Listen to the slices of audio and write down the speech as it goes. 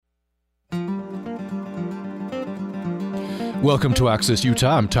Welcome to Access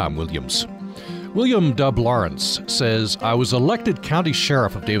Utah. I'm Tom Williams. William Dub Lawrence says, I was elected county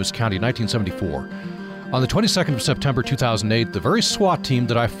sheriff of Davis County in 1974. On the 22nd of September 2008, the very SWAT team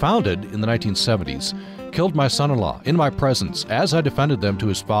that I founded in the 1970s killed my son-in-law in my presence as I defended them to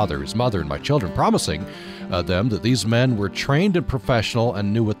his father, his mother, and my children, promising them that these men were trained and professional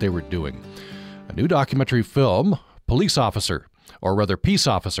and knew what they were doing. A new documentary film, Police Officer, or rather Peace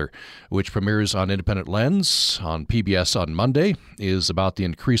Officer, which premieres on Independent Lens on PBS on Monday, is about the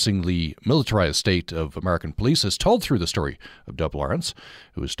increasingly militarized state of American police, as told through the story of Dub Lawrence,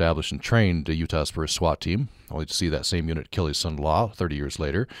 who established and trained Utah's first SWAT team, only to see that same unit kill his son-in-law 30 years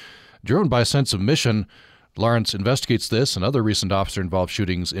later. Driven by a sense of mission, Lawrence investigates this and other recent officer-involved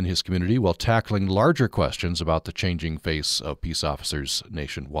shootings in his community while tackling larger questions about the changing face of peace officers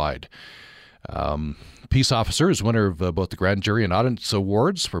nationwide. Peace Officer is winner of both the Grand Jury and Audience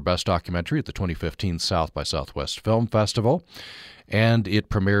Awards for Best Documentary at the 2015 South by Southwest Film Festival, and it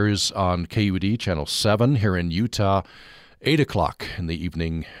premieres on KUD Channel 7 here in Utah, 8 o'clock in the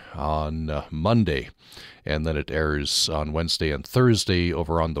evening on Monday, and then it airs on Wednesday and Thursday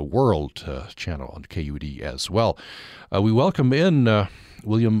over on the World channel on KUD as well. We welcome in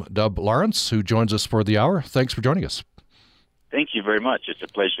William Dub Lawrence, who joins us for the hour. Thanks for joining us. Thank you very much. It's a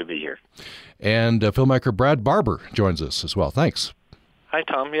pleasure to be here. And filmmaker Brad Barber joins us as well. Thanks. Hi,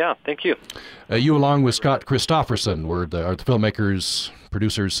 Tom. Yeah, thank you. You, along with Scott Christopherson, are the filmmakers,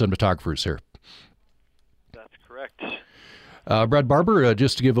 producers, cinematographers here. That's correct. Brad Barber,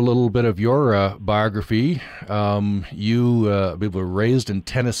 just to give a little bit of your biography, you were raised in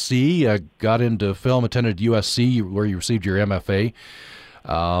Tennessee, got into film, attended USC, where you received your MFA,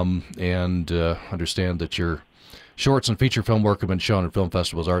 and understand that your shorts and feature film work have been shown in film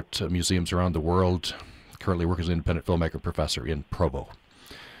festivals, art museums around the world. Currently work as an independent filmmaker professor in Provo.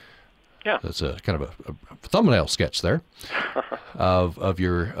 Yeah, that's a kind of a thumbnail sketch there of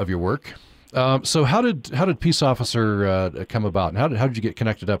your work. So how did Peace Officer come about, and how did you get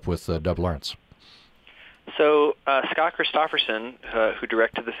connected up with Dub Lawrence? So Scott Christopherson, who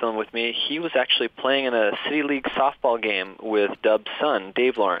directed the film with me, he was actually playing in a City League softball game with Dub's son,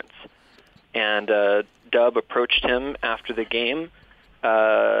 Dave Lawrence, and Dub approached him after the game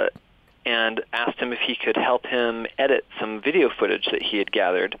and asked him if he could help him edit some video footage that he had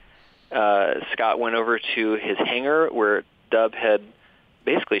gathered. Scott went over to his hangar where Dub had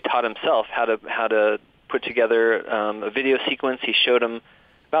basically taught himself how to put together a video sequence. He showed him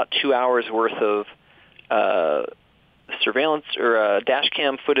about 2 hours worth of surveillance or dash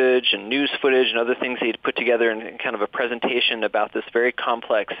cam footage and news footage and other things he'd put together in kind of a presentation about this very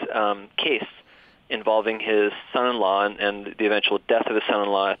complex case involving his son-in-law and the eventual death of his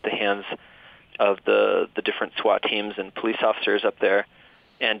son-in-law at the hands of the different SWAT teams and police officers up there.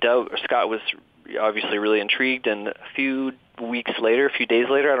 And Scott was obviously really intrigued, and a few days later,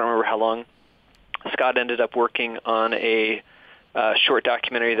 I don't remember how long, Scott ended up working on a short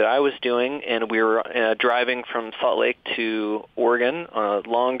documentary that I was doing, and we were driving from Salt Lake to Oregon on a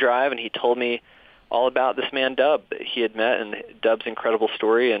long drive, and he told me all about this man Dub that he had met and Dub's incredible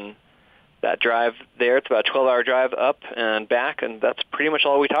story. And that drive there, it's about a 12-hour drive up and back, and that's pretty much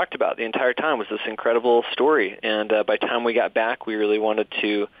all we talked about the entire time was this incredible story. And by the time we got back, we really wanted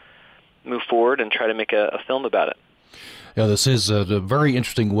to move forward and try to make a film about it. Yeah, this is a very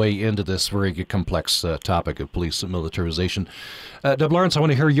interesting way into this very complex topic of police militarization. Dub Lawrence, I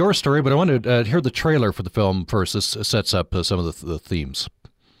want to hear your story, but I want to hear the trailer for the film first. This sets up some of the themes.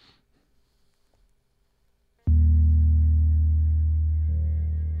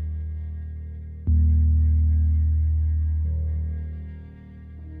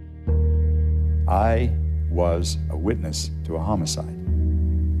 I was a witness to a homicide.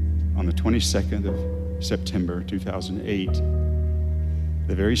 On the 22nd of September 2008,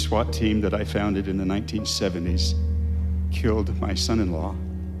 the very SWAT team that I founded in the 1970s killed my son-in-law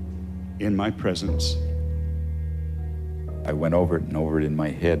in my presence. I went over it and over it in my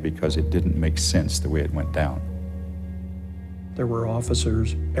head because it didn't make sense the way it went down. There were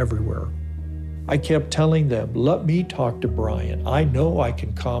officers everywhere. I kept telling them, let me talk to Brian. I know I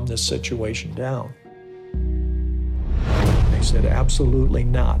can calm this situation down. They said, absolutely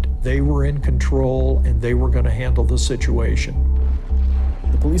not. They were in control and they were going to handle the situation.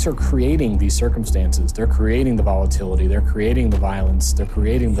 The police are creating these circumstances. They're creating the volatility. They're creating the violence. They're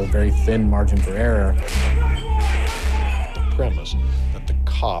creating the very thin margin for error. The premise that the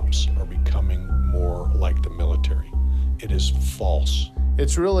cops are becoming more like the military. It is false.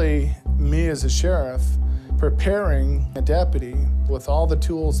 It's really me as a sheriff preparing a deputy with all the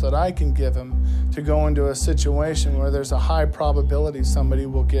tools that I can give him to go into a situation where there's a high probability somebody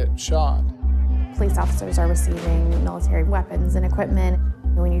will get shot. Police officers are receiving military weapons and equipment.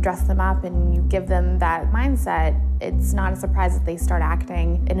 When you dress them up and you give them that mindset, it's not a surprise that they start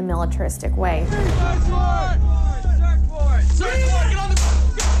acting in a militaristic way.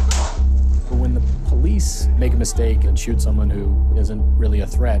 But when the police make a mistake and shoot someone who isn't really a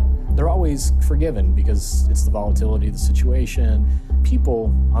threat, they're always forgiven because it's the volatility of the situation.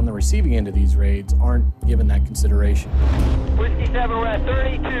 People on the receiving end of these raids aren't given that consideration. Whiskey 7, we're at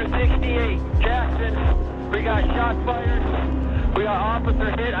 3268 Jackson. We got shots fired. We got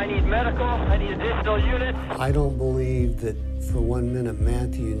officer hit. I need medical. I need additional units. I don't believe that for 1 minute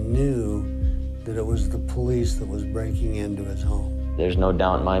Matthew knew that it was the police that was breaking into his home. There's no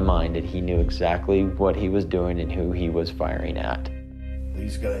doubt in my mind that he knew exactly what he was doing and who he was firing at.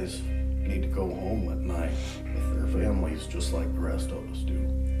 These guys need to go home at night with their families just like the rest of us do.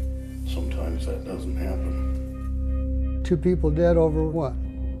 Sometimes that doesn't happen. 2 people dead over what?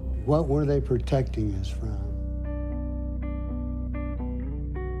 What were they protecting us from?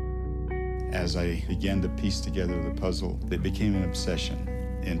 As I began to piece together the puzzle, it became an obsession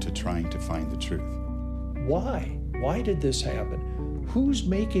into trying to find the truth. Why? Why did this happen? Who's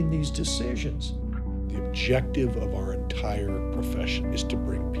making these decisions? The objective of our entire profession is to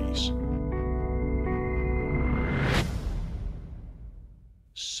bring peace.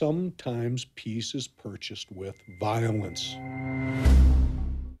 Sometimes peace is purchased with violence.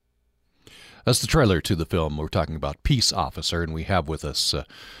 That's the trailer to the film. We're talking about Peace Officer, and we have with us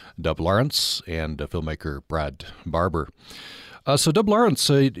Dub Lawrence and filmmaker Brad Barber. So, Dub Lawrence,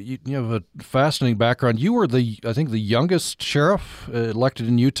 you have a fascinating background. You were I think the youngest sheriff elected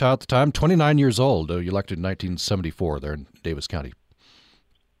in Utah at the time, 29 years old. You elected in 1974 there in Davis County.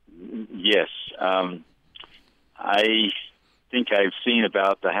 Yes. I think I've seen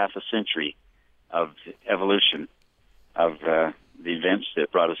about the half a century of evolution of the events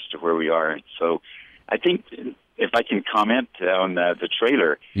that brought us to where we are. So I think if I can comment on the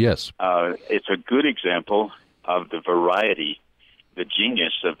trailer, yes, it's a good example of the variety, the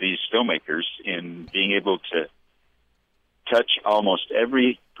genius of these filmmakers in being able to touch almost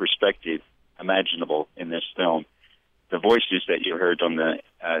every perspective imaginable in this film. The voices that you heard on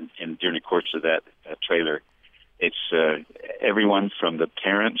during the course of that trailer, it's everyone from the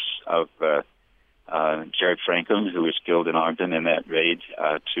parents of Jared Franklin, who was killed in Ogden in that raid,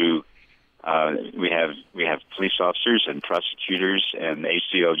 to we have police officers and prosecutors and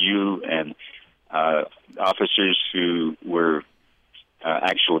ACLU and officers who were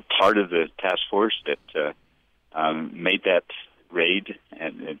actual part of the task force that made that raid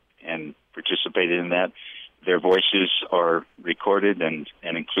and participated in that. Their voices are recorded and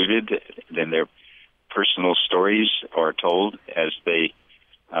included. Then their personal stories are told as they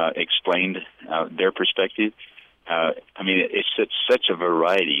explained their perspective. I mean, it's such a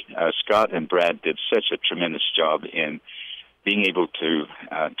variety. Scott and Brad did such a tremendous job in being able to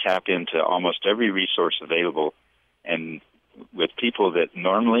tap into almost every resource available, and with people that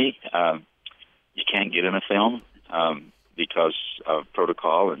normally you can't get in a film because of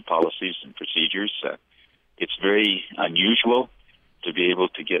protocol and policies and procedures. It's very unusual to be able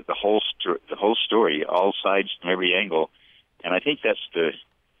to get the whole story, all sides from every angle, and I think that's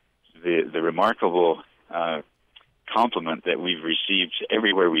the remarkable compliment that we've received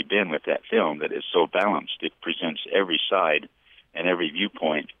everywhere we've been with that film, that it's so balanced. It presents every side and every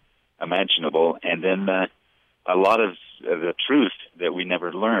viewpoint imaginable, and then a lot of the truth that we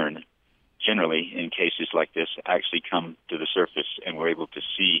never learn generally in cases like this actually come to the surface, and we're able to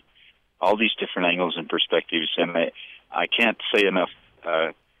see all these different angles and perspectives. And I can't say enough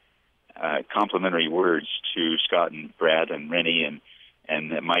complimentary words to Scott and Brad and Rennie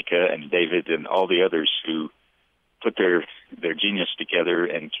and Micah and David and all the others who put their genius together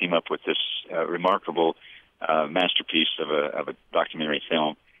and came up with this remarkable masterpiece of a documentary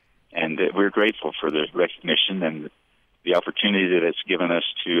film. And we're grateful for the recognition and the opportunity that it's given us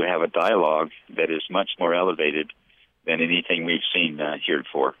to have a dialogue that is much more elevated than anything we've seen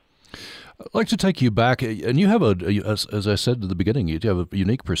heretofore. I'd like to take you back, and you have as I said at the beginning, you have a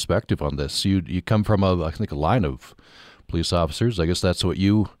unique perspective on this. You come from I think a line of police officers. I guess that's what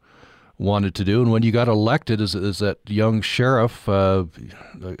you wanted to do. And when you got elected as that young sheriff, I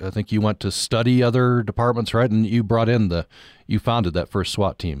think you went to study other departments, right? And you you founded that first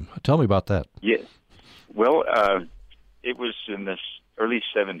SWAT team. Tell me about that. Yeah. Well, it was in the early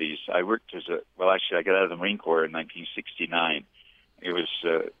 70s. I worked I got out of the Marine Corps in 1969. It was,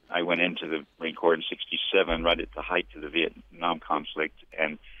 I went into the Marine Corps in 67, right at the height of the Vietnam conflict.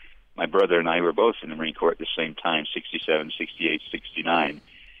 And my brother and I were both in the Marine Corps at the same time, 67, 68, 69.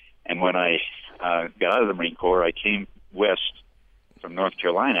 And when I got out of the Marine Corps, I came west from North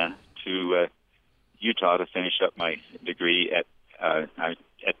Carolina to Utah to finish up my degree at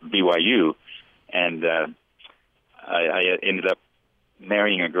BYU, and I ended up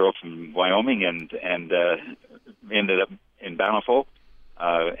marrying a girl from Wyoming, and ended up in Bountiful.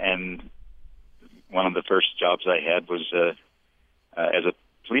 And one of the first jobs I had was as a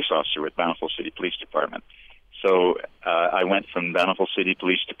police officer with Bountiful City Police Department. So I went from Bountiful City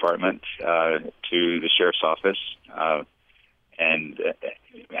Police Department to the sheriff's office, and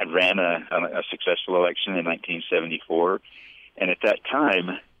I ran a successful election in 1974. And at that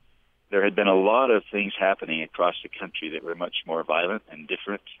time, there had been a lot of things happening across the country that were much more violent and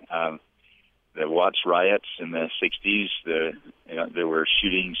different. The Watts riots in the 60s, there were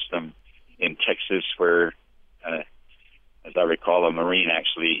shootings in Texas where, as I recall, a Marine,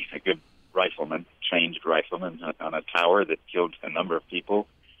 actually, a good rifleman, trained rifleman, on a tower that killed a number of people.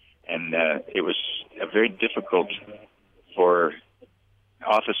 And it was very difficult for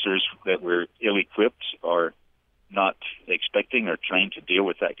officers that were ill-equipped or not expecting or trained to deal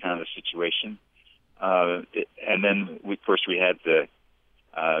with that kind of a situation. And then, of course, we had the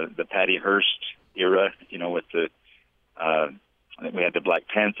Patty Hearst era, with we had the Black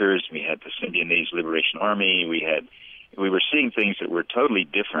Panthers, we had the Symbionese Liberation Army, we were seeing things that were totally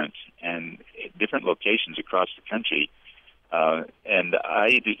different and different locations across the country. And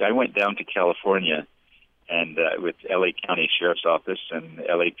I went down to California and with LA County Sheriff's Office and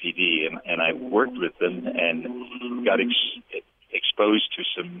LAPD, and I worked with them and got exposed to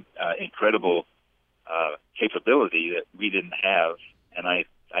some incredible capability that we didn't have. And I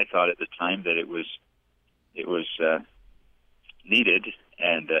thought at the time that it was needed,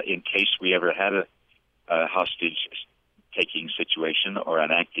 and in case we ever had a hostage-taking situation or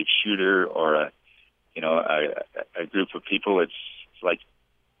an active shooter or a group of people, it's like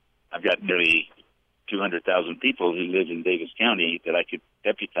I've got nearly 200,000 people who live in Davis County that I could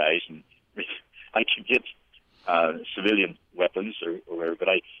deputize, and I could get civilian weapons or whatever. But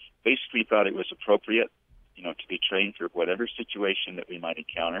I basically thought it was appropriate, to be trained for whatever situation that we might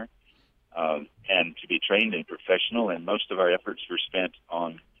encounter, and to be trained and professional. And most of our efforts were spent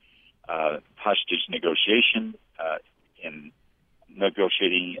on hostage negotiation, in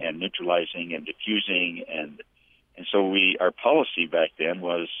negotiating and neutralizing and diffusing, and so our policy back then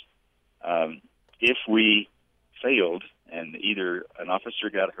was, if we failed and either an officer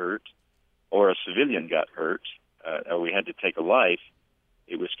got hurt or a civilian got hurt, or we had to take a life,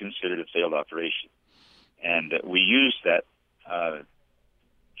 it was considered a failed operation. And we used that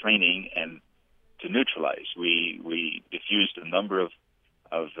training and to neutralize. We diffused a number of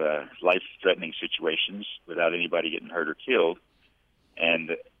life-threatening situations without anybody getting hurt or killed,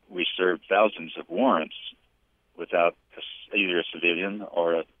 and we served thousands of warrants without either a civilian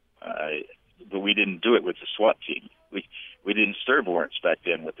or but we didn't do it with the SWAT team. We didn't serve warrants back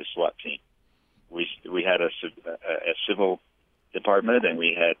then with the SWAT team. We had a civil department, and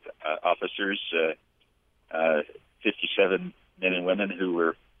we had officers, 57 men and women who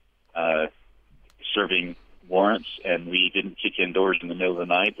were serving warrants, and we didn't kick in doors in the middle of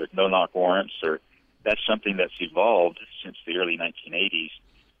the night with no-knock warrants. That's something that's evolved since the early 1980s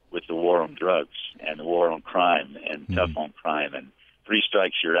with the war on drugs and the war on crime and tough on crime and 3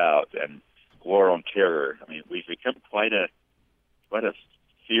 strikes you're out and war on terror. I mean, we've become quite a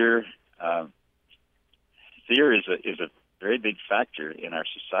fear. Fear is a very big factor in our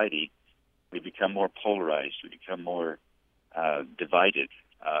society. We become more polarized. We become more divided,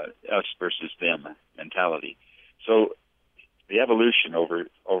 us versus them mentality. So the evolution over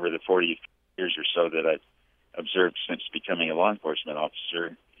the 40 years or so that I've observed since becoming a law enforcement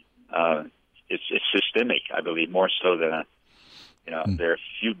officer, it's systemic, I believe, more so than there are a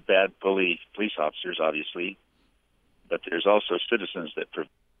few bad police officers, obviously, but there's also citizens that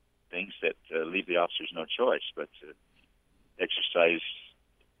prevent things that leave the officers no choice but to exercise,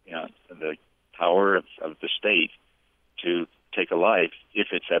 the power of the state to take a life if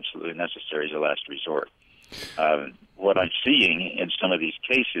it's absolutely necessary as a last resort. What I'm seeing in some of these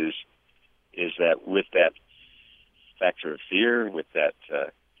cases is that with that factor of fear, with that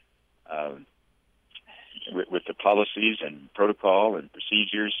with the policies and protocol and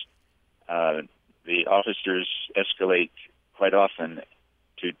procedures, the officers escalate quite often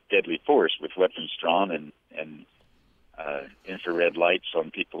to deadly force with weapons drawn and infrared lights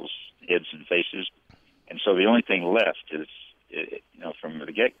on people's heads and faces. And so the only thing left is, from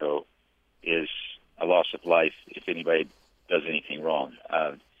the get-go, is a loss of life if anybody does anything wrong.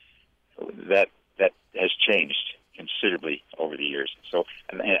 That has changed considerably over the years. So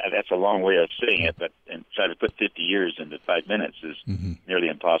and that's a long way of saying it, but try to put 50 years into 5 minutes is nearly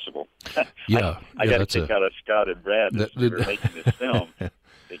impossible. I got to kick out of Scott and Brad as we were making this film.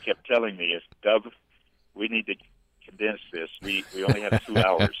 They kept telling me, if Dub we need to condense this. We only have 2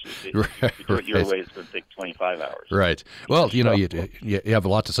 hours. If you do it your way, it's going to take 25 hours. Right. Well, you know, you have a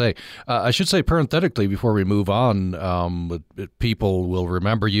lot to say. I should say parenthetically before we move on, people will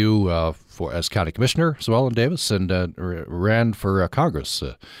remember you as county commissioner as well in Davis, and ran for Congress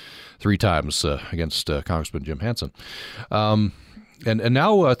 3 times against Congressman Jim Hansen. And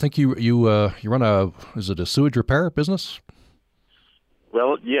now I think you run is it a sewage repair business?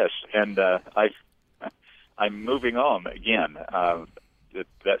 Well, yes, and I'm moving on again.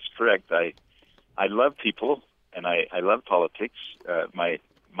 That's correct. I love people, and I love politics. My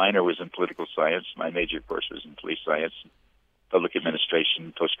minor was in political science. My major, of course, was in police science, public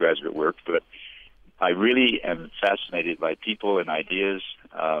administration, postgraduate work. But I really am fascinated by people and ideas.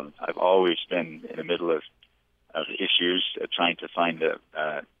 I've always been in the middle of issues, trying to find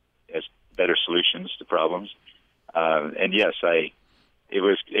as better solutions to problems. And yes, it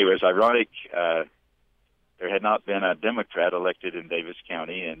was ironic. There had not been a Democrat elected in Davis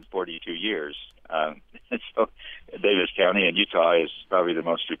County in 42 years. And so Davis County in Utah is probably the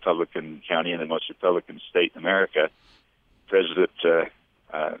most Republican county and the most Republican state in America. President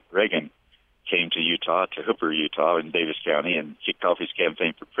Reagan came to Utah, to Hooper, Utah, in Davis County, and kicked off his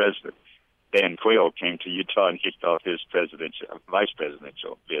campaign for president. Dan Quayle came to Utah and kicked off his vice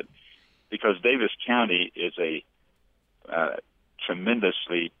presidential bid, because Davis County is a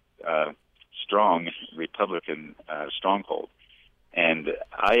tremendously strong Republican stronghold. And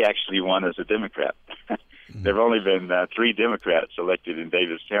I actually won as a Democrat. There have only been 3 Democrats elected in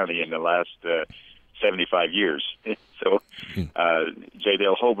Davis County in the last 75 years. So J.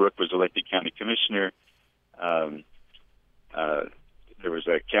 Dale Holbrook was elected county commissioner. There was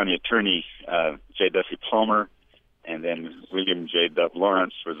a county attorney, J. Duffy Palmer, and then William J. Dub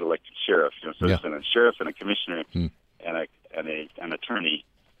Lawrence was elected sheriff. So there's been a sheriff and a commissioner and an attorney,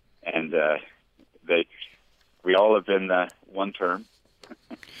 and we all have been 1 term.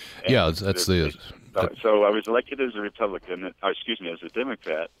 That's the. So I was elected as a Republican, as a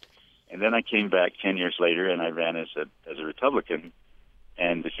Democrat, and then I came back 10 years later and I ran as a Republican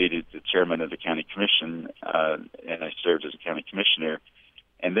and defeated the chairman of the county commission, and I served as a county commissioner.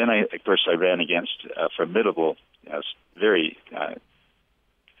 And then I ran against a formidable, very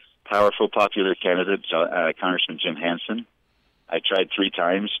powerful, popular candidate, Congressman Jim Hansen. I tried 3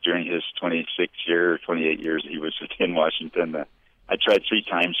 times during his 28 years he was in Washington. I tried 3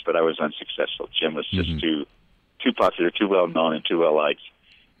 times, but I was unsuccessful. Jim was just too popular, too well known, and too well liked.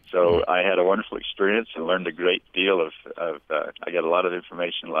 So I had a wonderful experience and learned a great deal of I got a lot of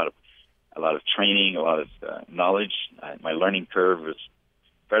information, a lot of training, a lot of knowledge. My learning curve was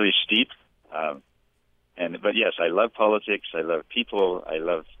fairly steep. But yes, I love politics. I love people. I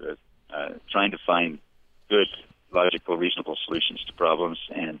love trying to find good, logical, reasonable solutions to problems,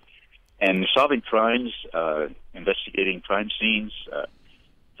 and solving crimes, investigating crime scenes,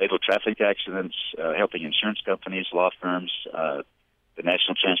 fatal traffic accidents, helping insurance companies, law firms, the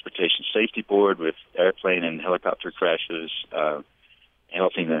National Transportation Safety Board with airplane and helicopter crashes,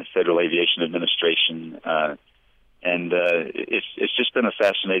 helping the Federal Aviation Administration, and it's just been a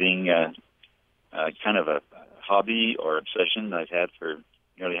fascinating kind of a hobby or obsession I've had for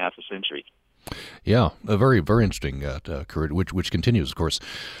nearly half a century. Yeah, a very, very interesting career, which continues, of course.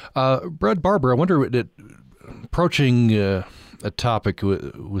 Brad Barber, I wonder, approaching a topic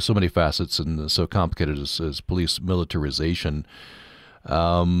with so many facets and so complicated as police militarization,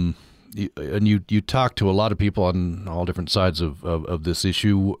 and you talk to a lot of people on all different sides of this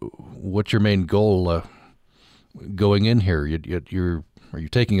issue. What's your main goal going in here? Are you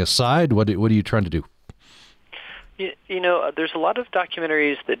taking a side? What are you trying to do? You know, there's a lot of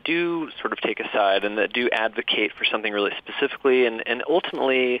documentaries that do sort of take a side and that do advocate for something really specifically, and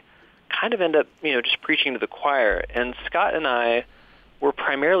ultimately kind of end up, just preaching to the choir. And Scott and I were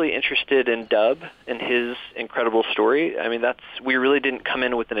primarily interested in Dub and his incredible story. I mean, we really didn't come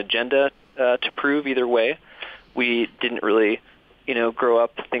in with an agenda to prove either way. We didn't really, grow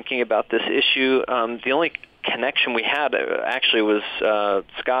up thinking about this issue. The only connection we had actually was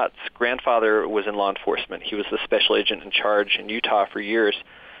Scott's grandfather was in law enforcement. He was the special agent in charge in Utah for years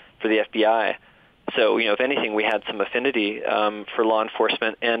for the FBI. So, if anything, we had some affinity for law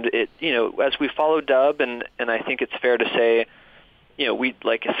enforcement. And as we follow Dub, and I think it's fair to say,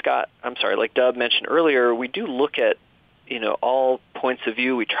 like Dub mentioned earlier, we do look at, all points of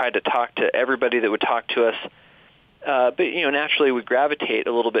view. We tried to talk to everybody that would talk to us. But naturally we gravitate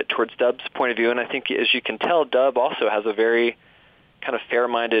a little bit towards Dub's point of view, and I think, as you can tell, Dub also has a very kind of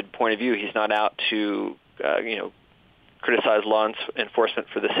fair-minded point of view. He's not out to, criticize law enforcement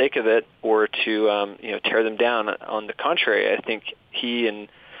for the sake of it, or to, tear them down. On the contrary, I think he and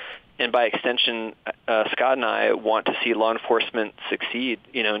and by extension, Scott and I want to see law enforcement succeed,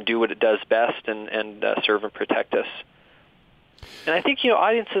 and do what it does best and serve and protect us. And I think,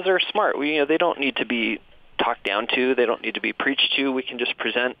 audiences are smart. They don't need to be talked down to. They don't need to be preached to. We can just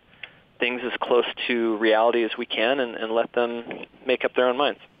present things as close to reality as we can and let them make up their own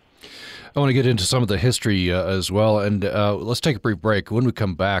minds. I want to get into some of the history as well, and let's take a brief break. When we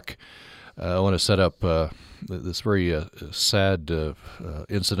come back, I want to set up this very sad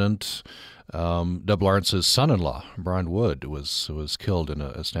incident. Dub Lawrence's son-in-law, Brian Wood, was killed in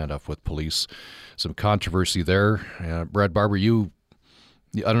a standoff with police. Some controversy there. Brad Barber,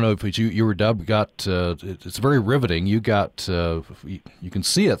 I don't know if you or Dub got. It's very riveting. You got. You can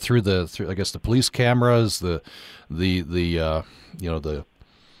see it through I guess the police cameras, the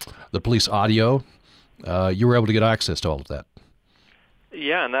police audio. You were able to get access to all of that.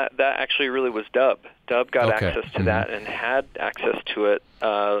 Yeah, and that actually really was Dub. Dub got access to that and had access to it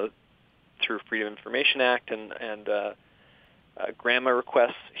through Freedom of Information Act and grandma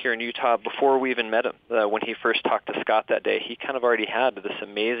requests here in Utah before we even met him. When he first talked to Scott that day, he kind of already had this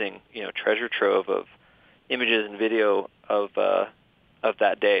amazing, treasure trove of images and video of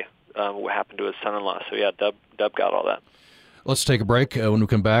that day, what happened to his son-in-law. So yeah, Dub got all that. Let's take a break. When we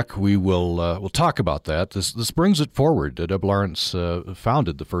come back, we'll talk about that. This brings it forward. Dub Lawrence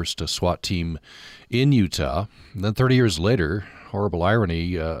founded the first SWAT team in Utah. And then 30 years later, horrible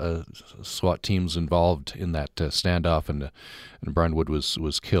irony, SWAT teams involved in that standoff, and Brian Wood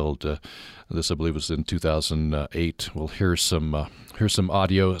was killed. This, I believe, was in 2008. We'll hear some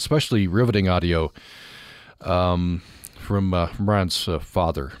audio, especially riveting audio from Brian's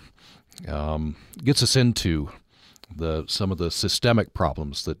father. Gets us into some of the systemic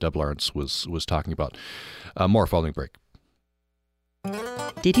problems that Dub Lawrence was talking about. More following break.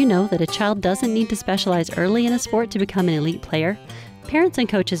 Did you know that a child doesn't need to specialize early in a sport to become an elite player? Parents and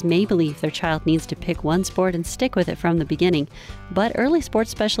coaches may believe their child needs to pick one sport and stick with it from the beginning, but early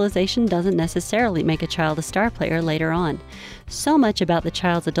sports specialization doesn't necessarily make a child a star player later on. So much about the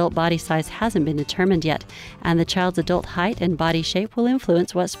child's adult body size hasn't been determined yet, and the child's adult height and body shape will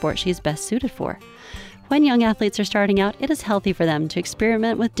influence what sport she is best suited for. When young athletes are starting out, it is healthy for them to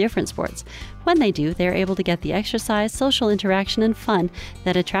experiment with different sports. When they do, they are able to get the exercise, social interaction, and fun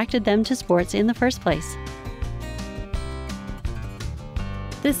that attracted them to sports in the first place.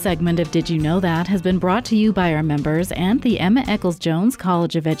 This segment of Did You Know That has been brought to you by our members and the Emma Eccles-Jones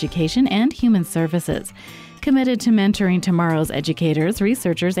College of Education and Human Services. Committed to mentoring tomorrow's educators,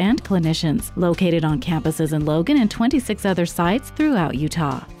 researchers, and clinicians. Located on campuses in Logan and 26 other sites throughout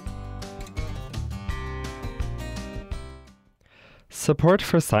Utah. Support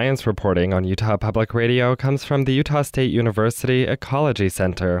for science reporting on Utah Public Radio comes from the Utah State University Ecology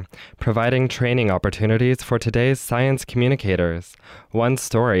Center, providing training opportunities for today's science communicators, one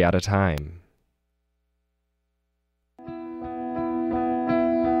story at a time.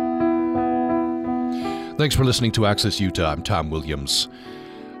 Thanks for listening to Access Utah. I'm Tom Williams.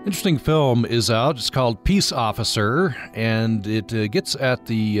 Interesting film is out. It's called Peace Officer, and it gets at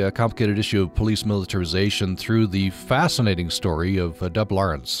the complicated issue of police militarization through the fascinating story of Dub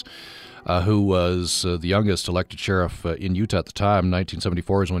Lawrence, who was the youngest elected sheriff in Utah at the time.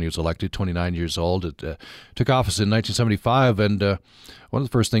 1974 is when he was elected, 29 years old. It took office in 1975, and one of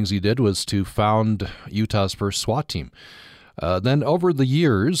the first things he did was to found Utah's first SWAT team. Then over the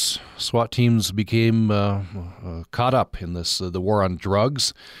years, SWAT teams became caught up in the war on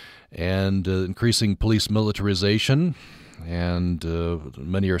drugs and increasing police militarization. And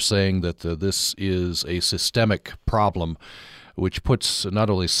many are saying that this is a systemic problem which puts not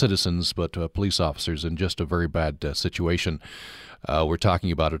only citizens but police officers in just a very bad situation. We're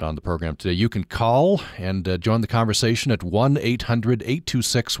talking about it on the program today. You can call and join the conversation at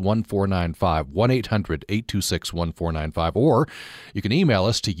 1-800-826-1495, 1-800-826-1495, or you can email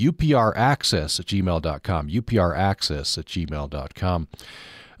us to upraccess@gmail.com, upraccess@gmail.com.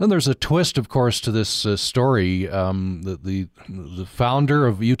 Then there's a twist, of course, to this story. The founder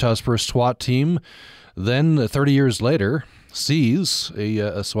of Utah's first SWAT team, then 30 years later, sees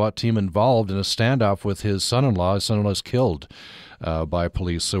a SWAT team involved in a standoff with his son-in-law. His son-in-law is killed by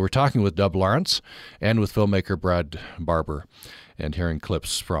police. So we're talking with Dub Lawrence and with filmmaker Brad Barber and hearing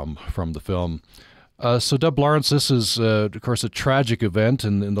clips from the film. So Dub Lawrence, this is, of course, a tragic event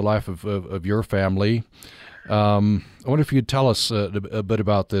in the life of your family. I wonder if you'd tell us a bit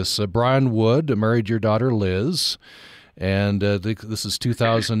about this. Brian Wood married your daughter, Liz, and this is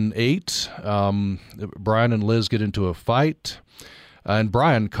 2008. Brian and Liz get into a fight, and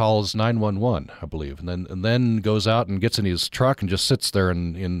Brian calls 911, I believe, and then goes out and gets in his truck and just sits there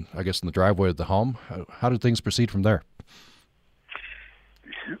in the driveway of the home. How did things proceed from there?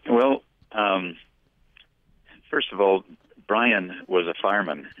 Well, first of all, Brian was a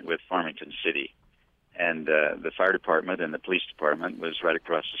fireman with Farmington City, and the fire department and the police department was right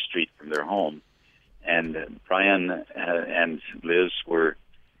across the street from their home. And Brian and Liz were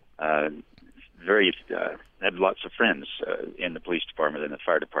had lots of friends in the police department and the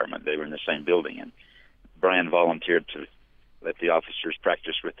fire department. They were in the same building, and Brian volunteered to let the officers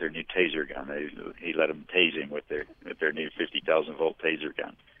practice with their new taser gun. He let them tase him with their new 50,000 volt taser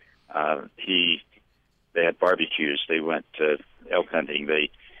gun. They had barbecues. They went elk hunting.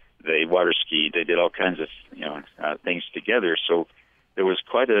 They water skied. They did all kinds of things together. So there was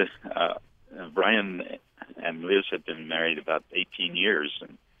quite a Brian and Liz had been married about 18 years,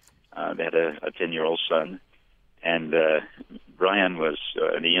 and they had a 10-year-old son. And Brian was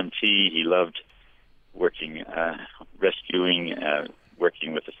an EMT. He loved working, rescuing,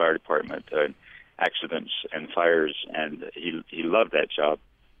 working with the fire department, accidents and fires, and he loved that job.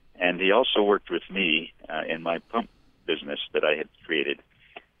 And he also worked with me in my pump business that I had created.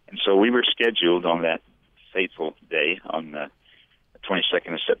 And so we were scheduled on that fateful day on the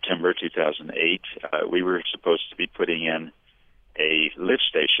 22nd of September 2008. We were supposed to be putting in a lift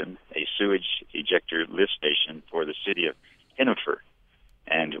station, a sewage ejector lift station for the city of Hennifer.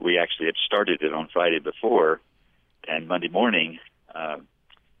 And we actually had started it on Friday before, and Monday morning,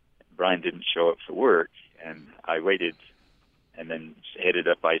 Brian didn't show up for work, and I waited and then headed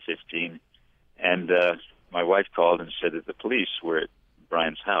up I-15. And my wife called and said that the police were at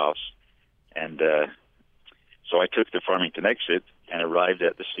Brian's house. And so I took the Farmington exit and arrived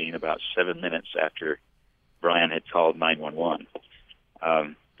at the scene about 7 minutes after Brian had called 911.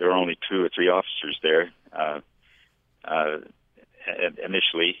 There were only 2 or 3 officers there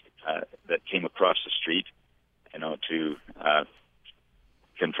initially that came across the street, to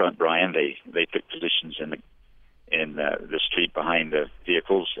confront Brian. They took positions in the street behind the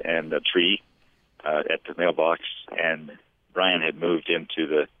vehicles and the tree at the mailbox, and Brian had moved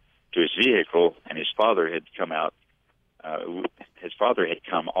to his vehicle, and his father had come out. His father had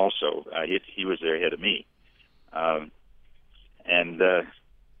come also. He was there ahead of me, and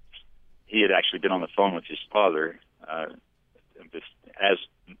he had actually been on the phone with his father.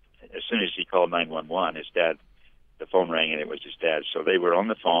 As soon as he called 911, his dad, the phone rang, and it was his dad. So they were on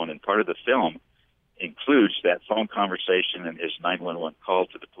the phone, and part of the film includes that phone conversation and his 911 call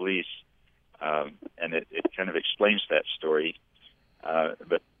to the police, and it kind of explains that story.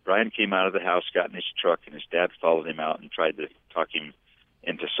 But Brian came out of the house, got in his truck, and his dad followed him out and tried to talk him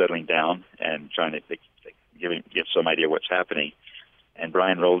into settling down and trying to give some idea what's happening. And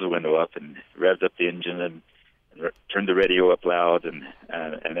Brian rolled the window up and revved up the engine and turned the radio up loud, and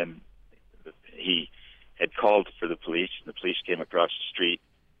then he had called for the police, and the police came across the street,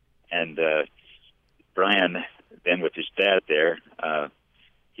 and Brian, then with his dad there,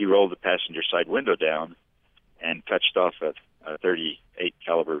 he rolled the passenger side window down and touched off a 38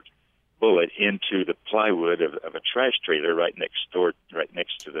 caliber bullet into the plywood of a trash trailer right next to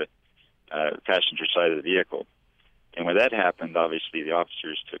the passenger side of the vehicle. And when that happened, obviously the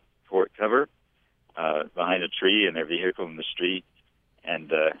officers took cover behind a tree in their vehicle in the street,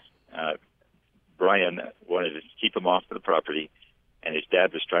 and Brian wanted to keep him off of the property, and his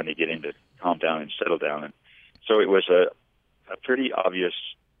dad was trying to get him to calm down and settle down. And so it was a pretty obvious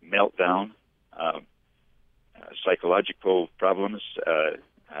meltdown, psychological problems,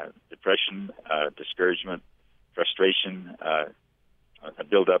 depression, discouragement, frustration, a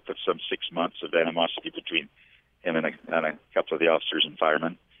buildup of some 6 months of animosity between him and a couple of the officers and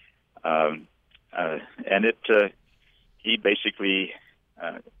firemen. And he basically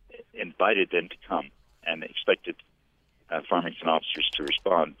invited them to come and expected Farmington officers to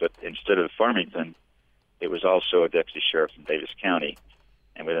respond. But instead of Farmington, it was also a deputy sheriff in Davis County.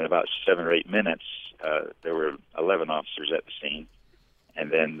 And within about 7 or 8 minutes, there were 11 officers at the scene. And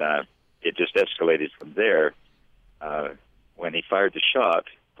then it just escalated from there. When he fired the shot,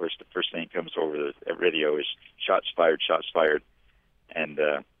 of course, the first thing that comes over the radio is shots fired. And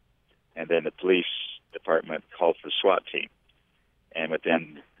then the police department called for the SWAT team. And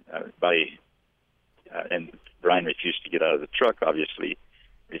within, and Brian refused to get out of the truck, obviously,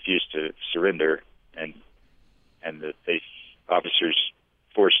 refused to surrender, and the officers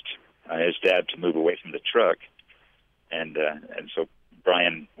forced his dad to move away from the truck. And so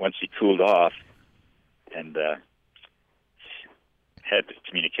Brian, once he cooled off and had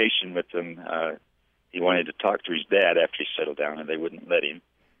communication with them, he wanted to talk to his dad after he settled down, and they wouldn't let him.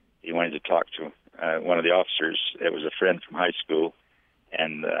 He wanted to talk to one of the officers. It was a friend from high school,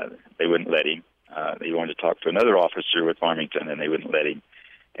 and they wouldn't let him. He wanted to talk to another officer with Farmington, and they wouldn't let him.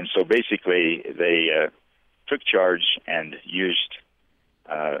 And so basically they took charge and used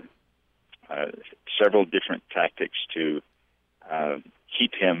several different tactics to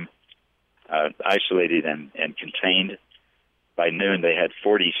keep him isolated and contained. By noon, they had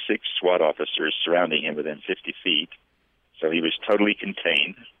 46 SWAT officers surrounding him within 50 feet, so he was totally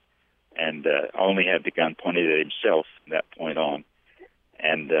contained and only had the gun pointed at himself from that point on.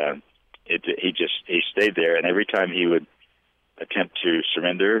 And he stayed there, and every time he would attempt to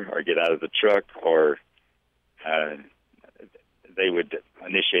surrender or get out of the truck, or they would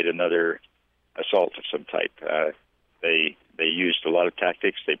initiate another assault of some type. They used a lot of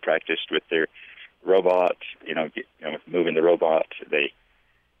tactics. They practiced with their robot, moving the robot. They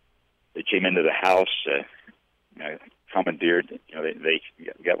came into the house, commandeered. They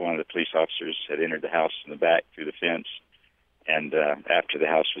got one of the police officers had entered the house in the back through the fence, and after the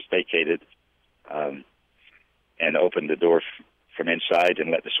house was vacated, and opened the door from inside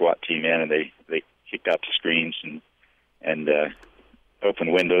and let the SWAT team in, and they kicked out the screens and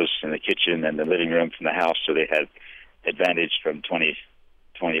opened windows in the kitchen and the living room from the house, so they had advantage from 20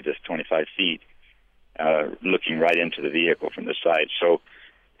 to 25 feet, looking right into the vehicle from the side. So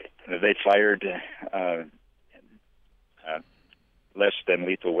they fired less than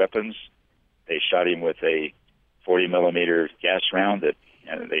lethal weapons. They shot him with a 40 millimeter gas round that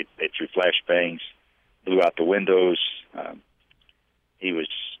they threw flashbangs, blew out the windows. He was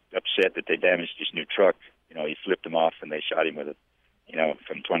upset that they damaged his new truck. He flipped them off, and they shot him with it,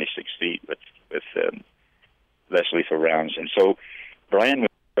 from 26 feet with less lethal rounds. And so Brian was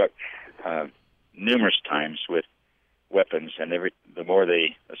struck numerous times with weapons, and the more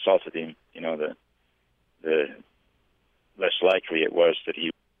they assaulted him, the less likely it was that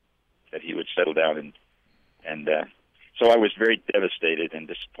he would settle down. And so I was very devastated and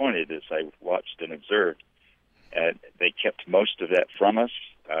disappointed as I watched and observed. They kept most of that from us.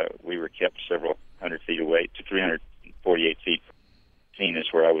 We were kept several hundred feet away, to 348 feet. Scene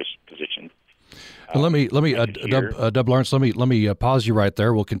is where I was positioned. Let me, Dub Lawrence. Let me pause you right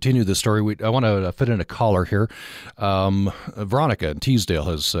there. We'll continue the story. I want to fit in a caller here. Veronica in Teasdale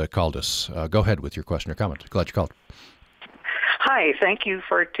has called us. Go ahead with your question or comment. Glad you called. Hi, thank you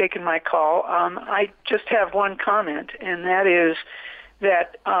for taking my call. I just have one comment, and that is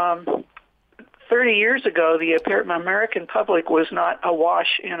that 30 years ago, the American public was not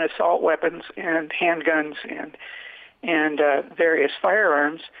awash in assault weapons and handguns and various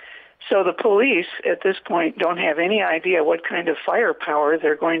firearms. So the police at this point don't have any idea what kind of firepower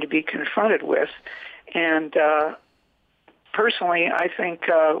they're going to be confronted with. And personally, I think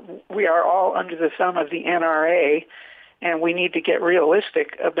we are all under the thumb of the NRA, and we need to get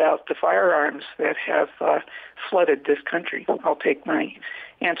realistic about the firearms that have flooded this country. I'll take my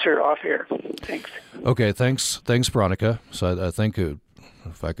answer off here. Thanks. Okay, thanks, Veronica. So I think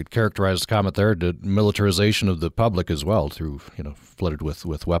if I could characterize the comment there, the militarization of the public as well, through flooded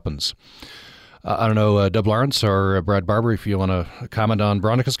with weapons. I don't know, Dub Lawrence or Brad Barber, if you want to comment on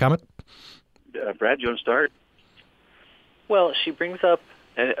Veronica's comment. Brad, you want to start? Well, she brings up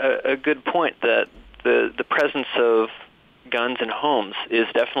a good point that the presence of guns in homes is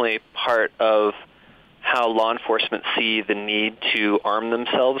definitely part of how law enforcement see the need to arm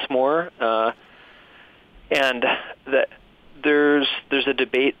themselves more, and that there's a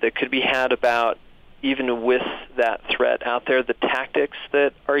debate that could be had about, even with that threat out there, the tactics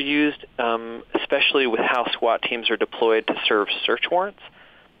that are used, especially with how SWAT teams are deployed to serve search warrants.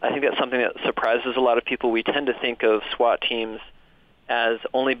 I think that's something that surprises a lot of people. We tend to think of SWAT teams as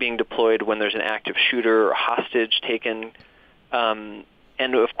only being deployed when there's an active shooter or hostage taken.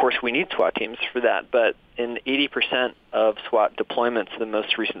 And, of course, we need SWAT teams for that. But in 80% of SWAT deployments, the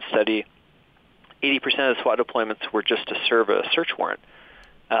most recent study, 80% of SWAT deployments were just to serve a search warrant.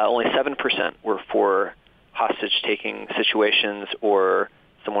 Only 7% were for hostage-taking situations or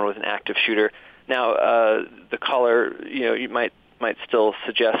someone with an active shooter. Now, the caller, you might still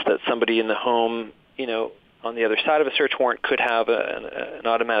suggest that somebody in the home, on the other side of a search warrant could have an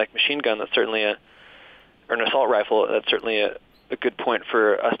automatic machine gun. That's certainly or an assault rifle. That's certainly a good point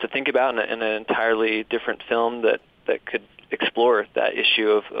for us to think about in an entirely different film that could explore that issue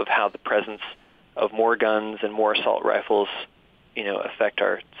of how the presence of more guns and more assault rifles, affect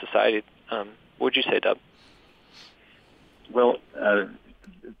our society. What would you say, Dub? Well,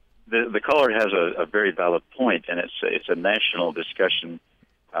 the caller has a very valid point, and it's a national discussion,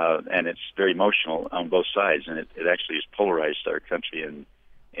 and it's very emotional on both sides, and it actually has polarized our country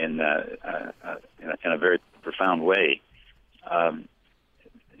in a very profound way.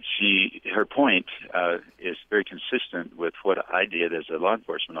 Her point is very consistent with what I did as a law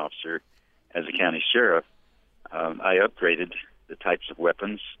enforcement officer, as a county sheriff. I upgraded the types of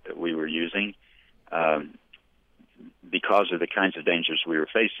weapons that we were using. because of the kinds of dangers we were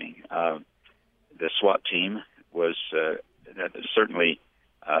facing. The SWAT team was certainly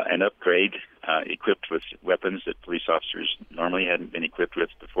an upgrade, equipped with weapons that police officers normally hadn't been equipped with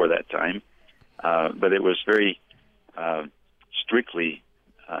before that time. But it was very strictly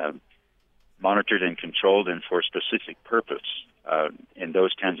monitored and controlled, and for a specific purpose. In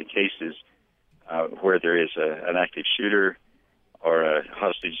those kinds of cases where there is an active shooter or a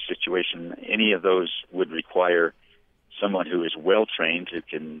hostage situation, any of those would require someone who is well-trained, who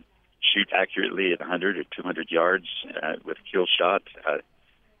can shoot accurately at 100 or 200 yards with kill shot,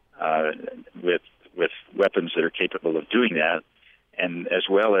 with weapons that are capable of doing that, and as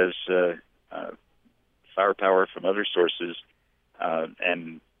well as firepower from other sources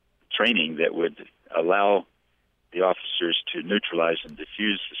and training that would allow the officers to neutralize and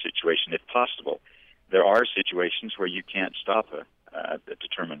diffuse the situation if possible. There are situations where you can't stop a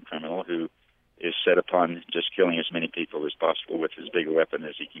determined criminal who is set upon just killing as many people as possible with as big a weapon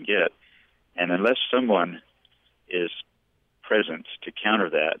as he can get. And unless someone is present to counter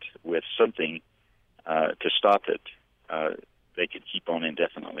that with something to stop it, they could keep on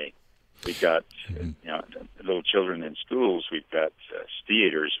indefinitely. We've got little children in schools. We've got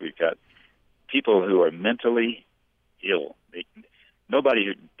theaters. We've got people who are mentally ill. Nobody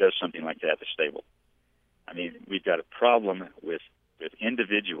who does something like that is stable. I mean, we've got a problem with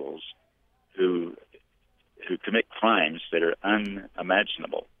individuals who commit crimes that are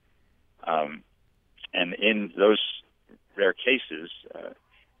unimaginable. And in those rare cases,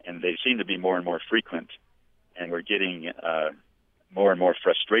 and they seem to be more and more frequent, and we're getting more and more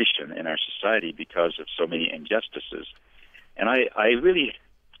frustration in our society because of so many injustices. And I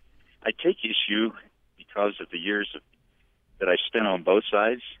take issue because of the years that I spent on both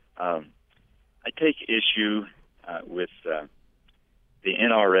sides. I take issue with the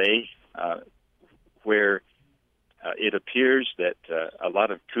NRA, where it appears that a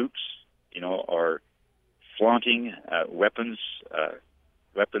lot of coops, are flaunting weapons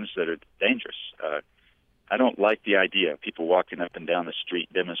that are dangerous. I don't like the idea of people walking up and down the street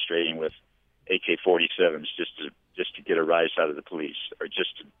demonstrating with AK-47s just to get a rise out of the police, or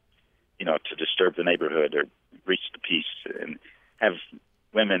just to disturb the neighborhood or breach the peace, and have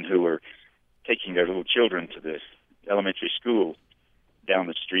women who are taking their little children to the elementary school down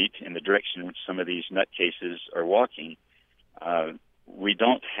the street in the direction in which some of these nutcases are walking. We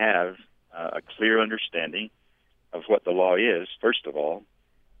don't have a clear understanding of what the law is, first of all.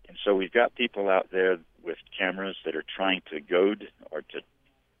 And so we've got people out there with cameras that are trying to goad or to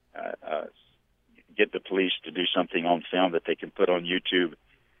get the police to do something on film that they can put on YouTube.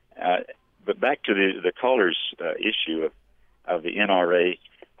 But back to the caller's issue of the NRA,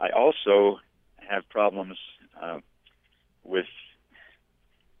 I also have problems with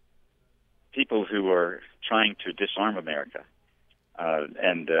people who are trying to disarm America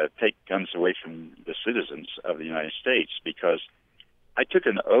and take guns away from the citizens of the United States, because I took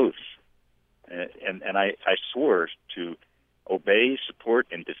an oath and I swore to obey, support,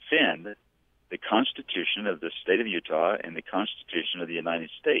 and defend the Constitution of the state of Utah and the Constitution of the United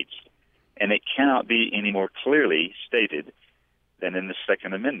States. And it cannot be any more clearly stated than in the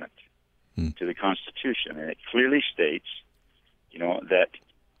Second Amendment to the Constitution. And it clearly states, that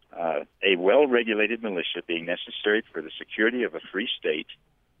a well-regulated militia being necessary for the security of a free state,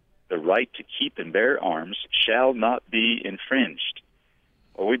 the right to keep and bear arms shall not be infringed.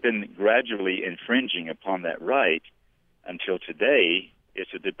 Well, we've been gradually infringing upon that right until today.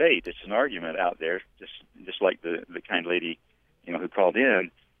 It's a debate. It's an argument out there, just like the kind lady, who called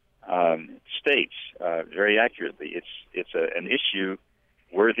in states very accurately. It's an issue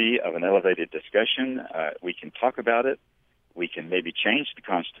worthy of an elevated discussion. We can talk about it. We can maybe change the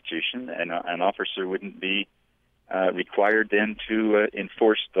Constitution, and an officer wouldn't be required then to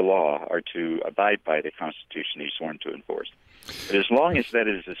enforce the law or to abide by the Constitution he's sworn to enforce. But as long as that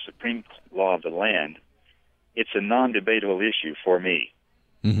is the supreme law of the land, it's a non-debatable issue for me.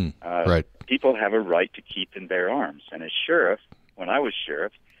 Mm-hmm. Right. People have a right to keep and bear arms. And as sheriff, when I was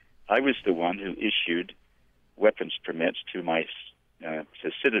sheriff, I was the one who issued weapons permits to my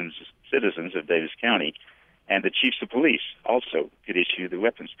to citizens of Davis County, and the chiefs of police also could issue the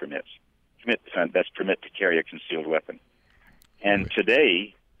weapons permits. That's permit to carry a concealed weapon. And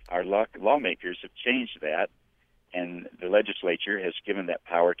today, our lawmakers have changed that, and the legislature has given that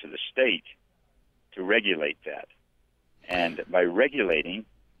power to the state to regulate that. And by regulating,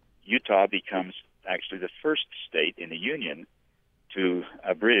 Utah becomes actually the first state in the union to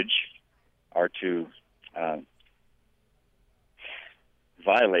abridge or to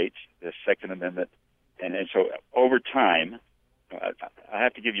violate the Second Amendment. And so over time, I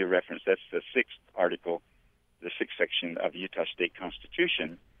have to give you a reference. That's the 6th article the 6th section of the Utah State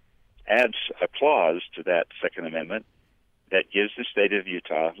Constitution adds a clause to that Second Amendment that gives the state of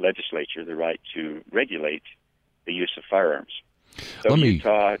Utah legislature the right to regulate the use of firearms. So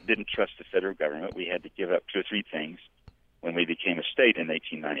Utah didn't trust the federal government. We had to give up 2 or 3 things when we became a state in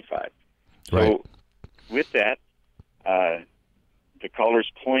 1895. Right. So with that, the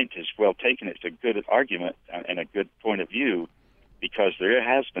caller's point is well taken. It's a good argument and a good point of view, because there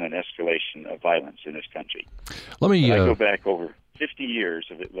has been an escalation of violence in this country. Let me I go back over 50 years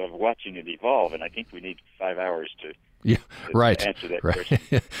of watching it evolve, and I think we need 5 hours to answer that question.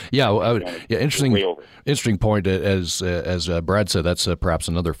 Interesting point. As Brad said, that's perhaps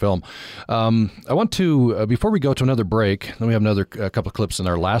another film. I want to before we go to another break, then we have a couple of clips in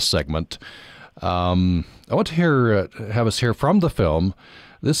our last segment. I want to have us hear from the film.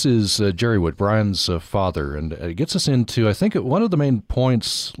 This is Jerry Wood, Brian's father, and it gets us into, I think, one of the main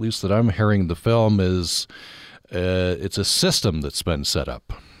points, at least that I'm hearing in the film, is it's a system that's been set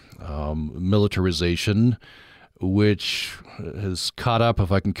up. Militarization, which has caught up,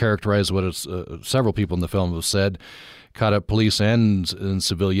 if I can characterize what several people in the film have said, caught up police and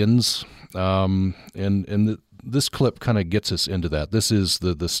civilians. This clip kind of gets us into that. This is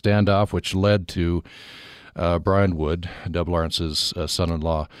the standoff which led to Brian Wood, Deb Lawrence's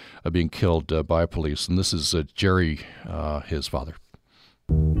son-in-law, being killed by police. And this is Jerry, his father.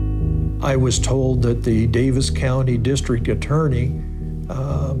 I was told that the Davis County District Attorney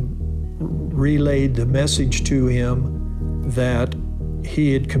relayed the message to him that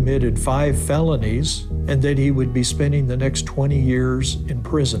he had committed 5 felonies and that he would be spending the next 20 years in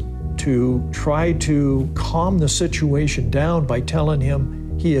prison. To try to calm the situation down by telling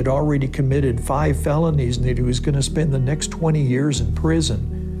him he had already committed 5 felonies and that he was going to spend the next 20 years in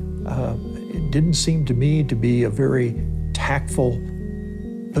prison, it didn't seem to me to be a very tactful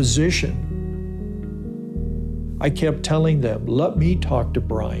position. I kept telling them, let me talk to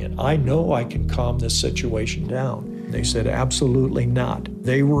Brian. I know I can calm this situation down. They said, absolutely not.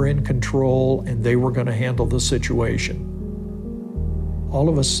 They were in control and they were going to handle the situation. All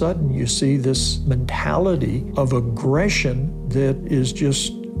of a sudden, you see this mentality of aggression that is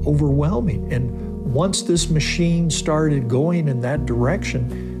just overwhelming. And once this machine started going in that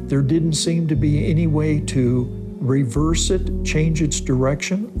direction, there didn't seem to be any way to reverse it, change its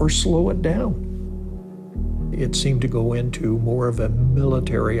direction, or slow it down. It seemed to go into more of a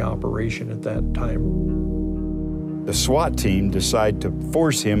military operation at that time. The SWAT team decide to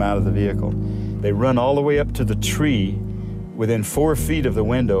force him out of the vehicle. They run all the way up to the tree within 4 feet of the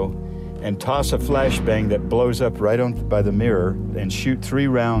window and toss a flashbang that blows up right on by the mirror and shoot 3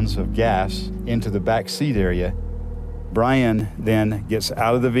 rounds of gas into the back seat area. Brian then gets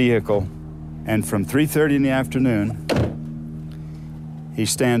out of the vehicle, and from 3:30 in the afternoon, he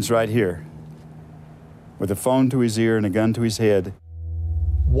stands right here with a phone to his ear and a gun to his head.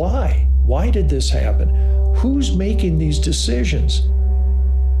 Why? Why did this happen? Who's making these decisions?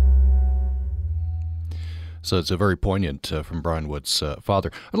 So it's a very poignant from Brian Wood's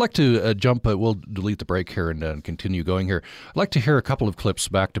father. I'd like to jump, we'll delete the break here and continue going here. I'd like to hear a couple of clips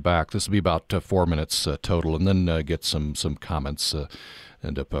back to back. This will be about 4 minutes total, and then get some comments,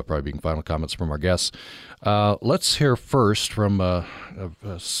 end up probably being final comments from our guests. Let's hear first from a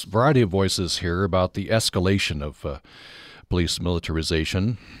variety of voices here about the escalation of police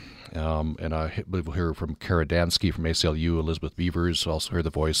militarization. And I believe we'll hear from Kara Dansky from ACLU, Elizabeth Beavers, also hear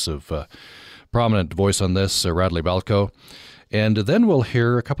the voice of prominent voice on this, Radley Balco. And then we'll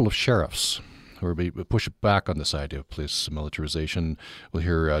hear a couple of sheriffs who will push back on this idea of police militarization. We'll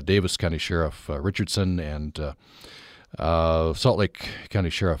hear Davis County Sheriff Richardson and Salt Lake County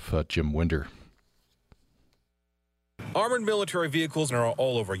Sheriff Jim Winder. Armored military vehicles are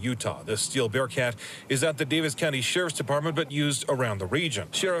all over Utah. This steel Bearcat is at the Davis County Sheriff's Department, but used around the region.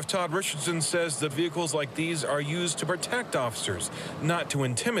 Sheriff Todd Richardson says that vehicles like these are used to protect officers, not to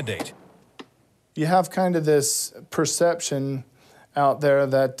intimidate. You have kind of this perception out there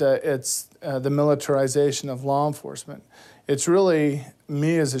that it's the militarization of law enforcement. It's really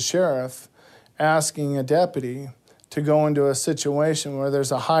me as a sheriff asking a deputy to go into a situation where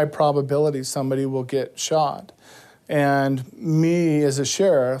there's a high probability somebody will get shot. And me as a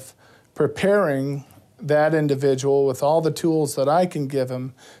sheriff preparing that individual with all the tools that I can give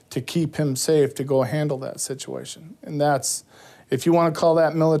him to keep him safe to go handle that situation. And that's, if you want to call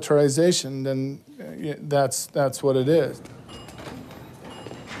that militarization, then that's what it is.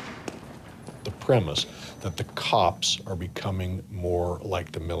 The premise that the cops are becoming more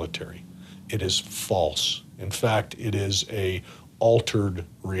like the military. It is false. In fact, it is a altered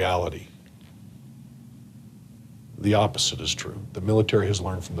reality. the opposite is true. The military has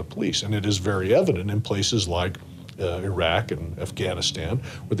learned from the police, and it is very evident in places like Iraq and Afghanistan,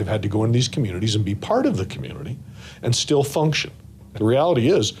 where they've had to go into these communities and be part of the community and still function. The reality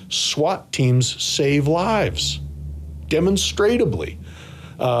is SWAT teams save lives, demonstratably.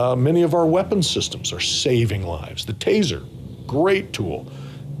 Many of our weapon systems are saving lives. The taser, great tool,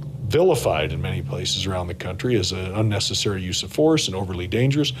 vilified in many places around the country as an unnecessary use of force and overly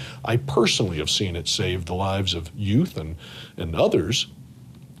dangerous. I personally have seen it save the lives of youth and others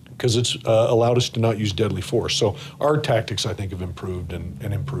because it's allowed us to not use deadly force. So our tactics, I think, have improved and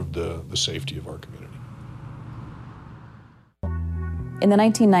improved the safety of our community. In the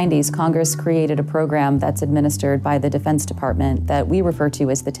 1990s, Congress created a program that's administered by the Defense Department that we refer to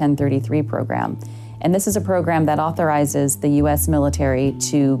as the 1033 program. And this is a program that authorizes the U.S. military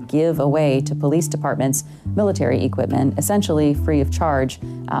to give away to police departments military equipment, essentially free of charge,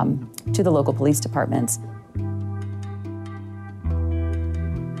 to the local police departments.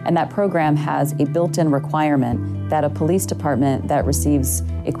 And that program has a built-in requirement that a police department that receives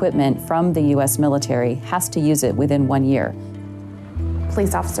equipment from the U.S. military has to use it within 1 year.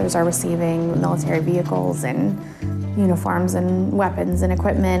 Police officers are receiving military vehicles and uniforms and weapons and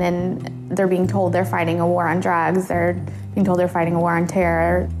equipment, and they're being told they're fighting a war on drugs, they're being told they're fighting a war on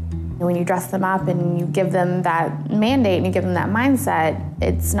terror. When you dress them up and you give them that mandate and you give them that mindset,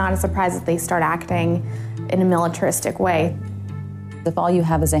 it's not a surprise that they start acting in a militaristic way. If all you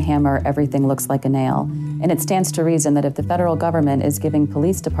have is a hammer, everything looks like a nail. And it stands to reason that if the federal government is giving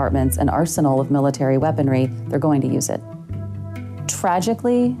police departments an arsenal of military weaponry, they're going to use it.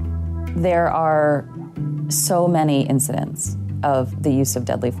 Tragically, there are so many incidents of the use of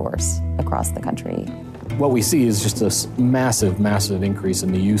deadly force across the country. What we see is just a massive, massive increase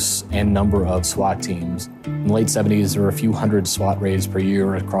in the use and number of SWAT teams. In the late 70s, there were a few hundred SWAT raids per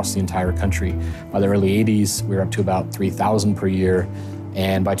year across the entire country. By the early 80s, we were up to about 3,000 per year.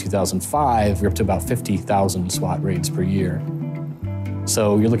 And by 2005, we were up to about 50,000 SWAT raids per year.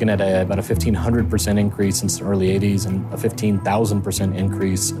 So you're looking at about a 1,500% increase since the early 80s and a 15,000%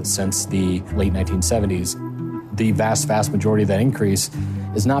 increase since the late 1970s. The vast, vast majority of that increase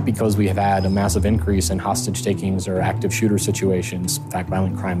is not because we have had a massive increase in hostage takings or active shooter situations. In fact,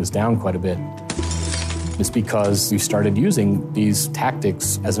 violent crime is down quite a bit. It's because we started using these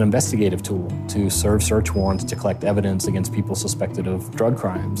tactics as an investigative tool to serve search warrants to collect evidence against people suspected of drug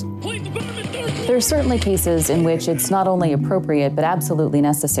crimes. There are certainly cases in which it's not only appropriate but absolutely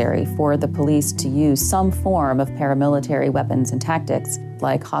necessary for the police to use some form of paramilitary weapons and tactics,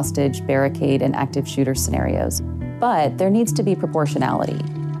 like hostage, barricade, and active shooter scenarios. But there needs to be proportionality.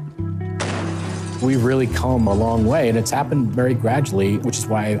 We've really come a long way, and it's happened very gradually, which is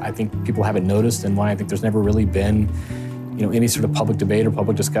why I think people haven't noticed and why I think there's never really been any sort of public debate or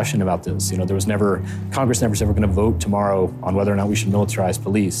public discussion about this. Congress never said we're going to vote tomorrow on whether or not we should militarize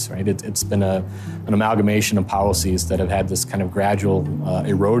police, right? It's been an amalgamation of policies that have had this kind of gradual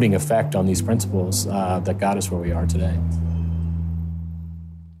eroding effect on these principles that got us where we are today.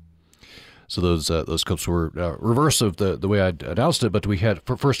 So those clips were reverse of the way I announced it, but we had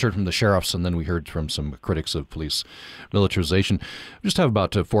first heard from the sheriffs, and then we heard from some critics of police militarization. We just have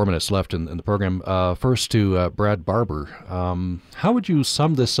about 4 minutes left in the program. First to Brad Barber. How would you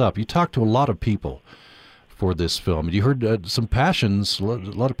sum this up? You talked to a lot of people for this film. You heard some passions, a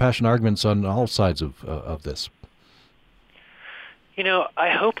lot of passion arguments on all sides of this. I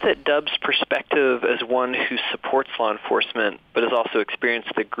hope that Dub's perspective as one who supports law enforcement but has also experienced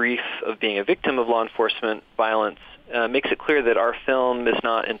the grief of being a victim of law enforcement violence makes it clear that our film is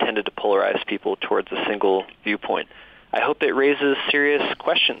not intended to polarize people towards a single viewpoint. I hope it raises serious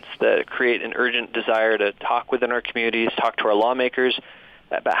questions that create an urgent desire to talk within our communities, talk to our lawmakers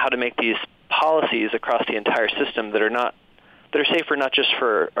about how to make these policies across the entire system that are safer not just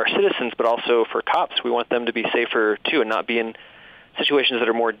for our citizens but also for cops. We want them to be safer too and not be in situations that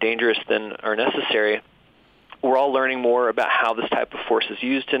are more dangerous than are necessary. We're all learning more about how this type of force is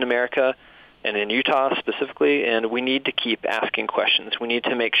used in America and in Utah specifically, and we need to keep asking questions. We need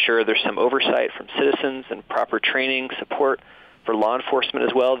to make sure there's some oversight from citizens and proper training, support for law enforcement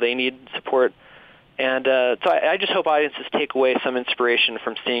as well. They need support. And so I just hope audiences take away some inspiration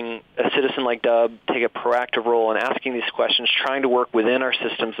from seeing a citizen like Dub take a proactive role in asking these questions, trying to work within our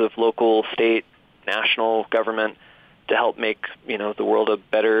systems of local, state, national government to help make the world a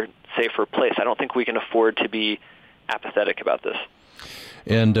better, safer place. I don't think we can afford to be apathetic about this.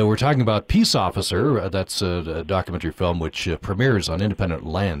 And we're talking about Peace Officer. That's a documentary film which premieres on Independent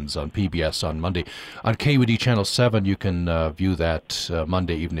Lens on PBS on Monday. On KUD Channel 7, you can view that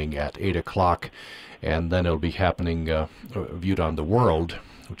Monday evening at 8 o'clock. And then it'll be happening, viewed on The World,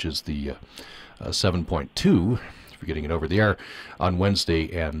 which is the 7.2 for getting it over the air on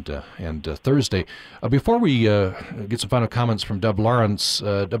Wednesday and Thursday. Before we get some final comments from Deb Lawrence,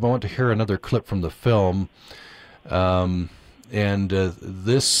 Deb, I want to hear another clip from the film. This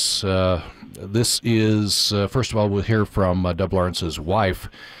is, first of all, we'll hear from Deb Lawrence's wife.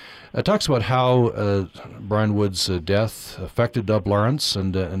 Talks about how Brian Wood's death affected Deb Lawrence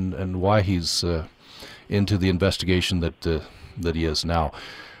and why he's into the investigation that he is now.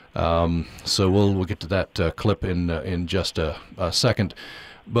 So we'll get to that clip in just a second.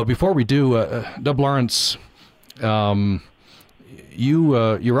 But before we do, Deb Lawrence, you're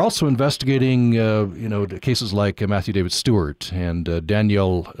also investigating cases like Matthew David Stewart and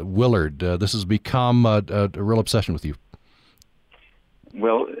Danielle Willard. This has become a real obsession with you.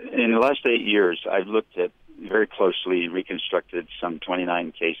 Well, in the last 8 years, I've looked at very closely, reconstructed some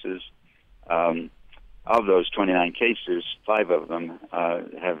 29 cases. Of those 29 cases, 5 of them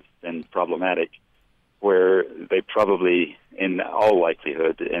have been problematic, where they probably, in all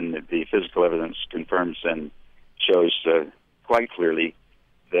likelihood, and the physical evidence confirms and shows quite clearly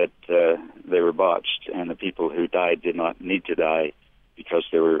that they were botched, and the people who died did not need to die because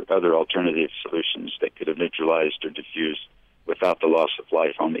there were other alternative solutions that could have neutralized or diffused without the loss of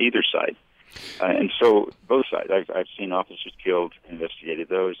life on either side. And so both sides. I've seen officers killed, investigated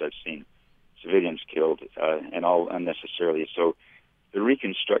those. I've seen civilians killed, and all unnecessarily. So the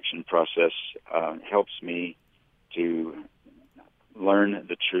reconstruction process helps me to learn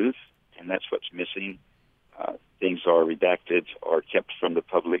the truth, and that's what's missing. Things are redacted or kept from the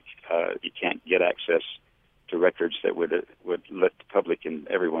public. You can't get access to records that would let the public and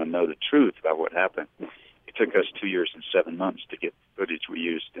everyone know the truth about what happened. It took us 2 years and 7 months to get the footage we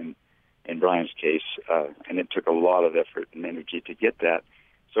used in Brian's case, and it took a lot of effort and energy to get that.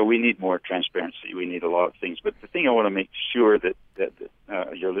 So we need more transparency. We need a lot of things. But the thing I want to make sure that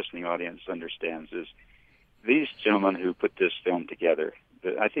your listening audience understands is these gentlemen who put this film together,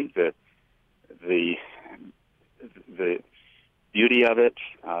 I think the beauty of it,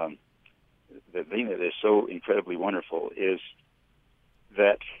 the thing that is so incredibly wonderful is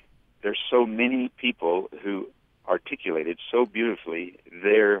that there's so many people who articulated so beautifully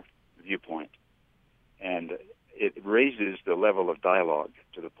their viewpoint. And it raises the level of dialogue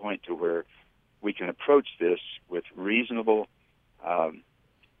to the point to where we can approach this with reasonable,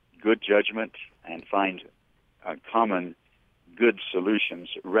 good judgment and find common good solutions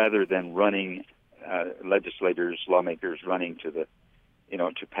rather than running legislators, lawmakers running to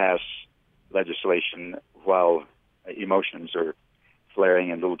to pass legislation while emotions are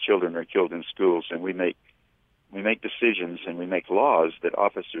flaring and little children are killed in schools. And we make decisions and we make laws that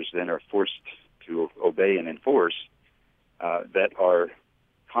officers then are forced to obey and enforce that are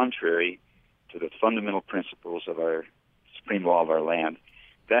contrary to the fundamental principles of our supreme law of our land.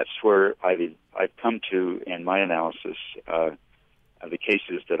 That's where I've come to in my analysis of the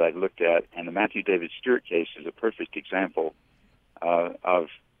cases that I've looked at, and the Matthew David Stewart case is a perfect example of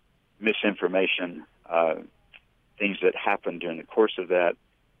misinformation, things that happened during the course of that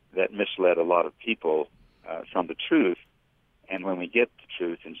misled a lot of people from the truth. And when we get the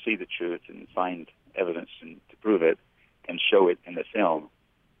truth and see the truth and find evidence to prove it and show it in the film,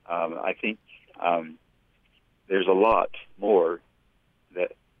 I think there's a lot more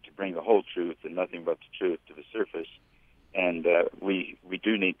that to bring the whole truth and nothing but the truth to the surface. And we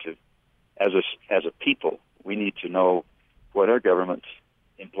do need to, as a people, we need to know what our government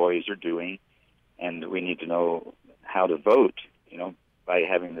employees are doing, and we need to know how to vote, by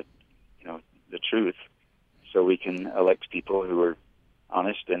having the truth, so we can elect people who are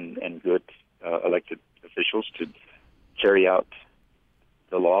honest and good elected officials to carry out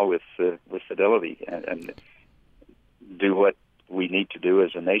the law with fidelity and do what we need to do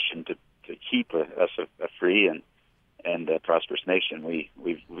as a nation to keep us a free and prosperous nation.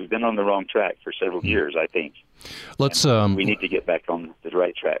 We've been on the wrong track for several years, I think. We need to get back on the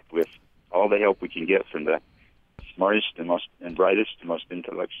right track with all the help we can get from the smartest and brightest and most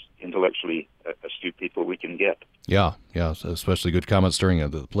intellectually astute people we can get. Yeah, especially good comments during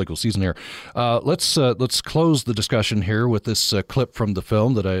the political season here. Let's close the discussion here with this clip from the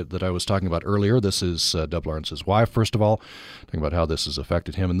film that I was talking about earlier. This is Deb Lawrence's wife, first of all, talking about how this has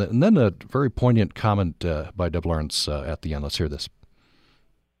affected him, and then a very poignant comment by Deb Lawrence at the end. Let's hear this.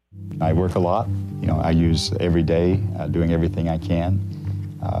 I work a lot. I use every day doing everything I can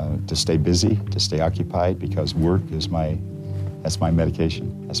to stay busy, to stay occupied, because work is that's my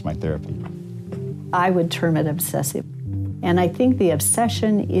medication, that's my therapy. I would term it obsessive. And I think the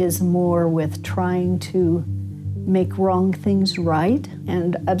obsession is more with trying to make wrong things right,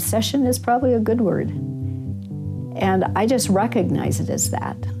 and obsession is probably a good word. And I just recognize it as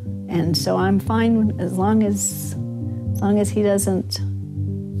that. And so I'm fine as long as as long as he doesn't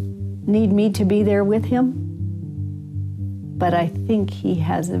need me to be there with him. But I think he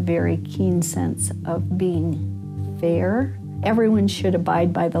has a very keen sense of being fair. Everyone should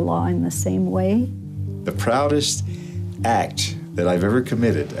abide by the law in the same way. The proudest act that I've ever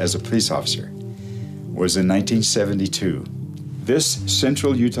committed as a police officer was in 1972. This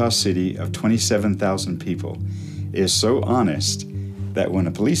central Utah city of 27,000 people is so honest that when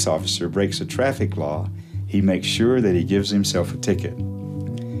a police officer breaks a traffic law, he makes sure that he gives himself a ticket.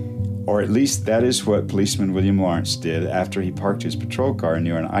 Or at least that is what policeman William Lawrence did after he parked his patrol car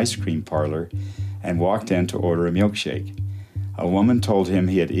near an ice cream parlor and walked in to order a milkshake. A woman told him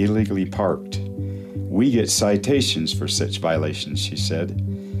he had illegally parked. "We get citations for such violations," she said.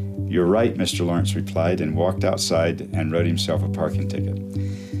 "You're right," Mr. Lawrence replied, and walked outside and wrote himself a parking ticket.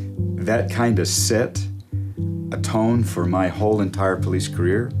 That kind of set a tone for my whole entire police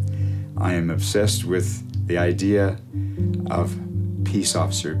career. I am obsessed with the idea of peace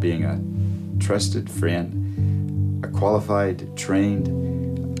officer being a trusted friend, a qualified, trained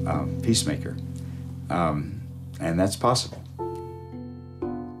peacemaker. And that's possible.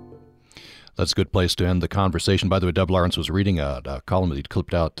 That's a good place to end the conversation. By the way, Deb Lawrence was reading a column that he'd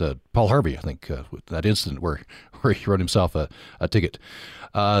clipped out, Paul Harvey, I think, with that incident where he wrote himself a ticket.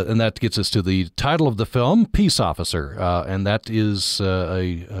 And that gets us to the title of the film, Peace Officer. And that is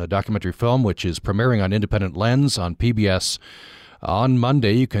a documentary film which is premiering on Independent Lens on PBS on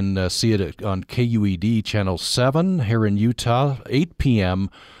Monday. You can see it on KUED Channel 7 here in Utah, 8 p.m.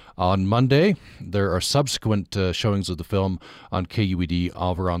 on Monday. There are subsequent showings of the film on KUED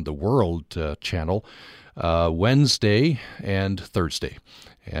over on the World Channel, Wednesday and Thursday.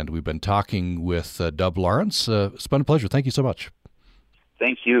 And we've been talking with Deb Lawrence. It's been a pleasure. Thank you so much.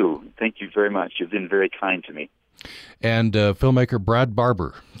 Thank you. Thank you very much. You've been very kind to me. And filmmaker Brad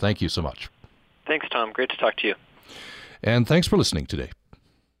Barber, thank you so much. Thanks, Tom. Great to talk to you. And thanks for listening today.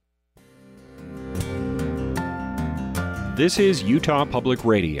 This is Utah Public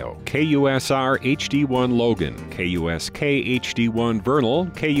Radio, KUSR HD1 Logan, KUSK HD1 Vernal,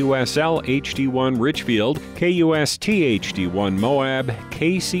 KUSL HD1 Richfield, KUST HD1 Moab,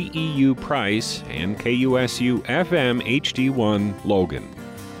 KCEU Price, and KUSU FM HD1 Logan.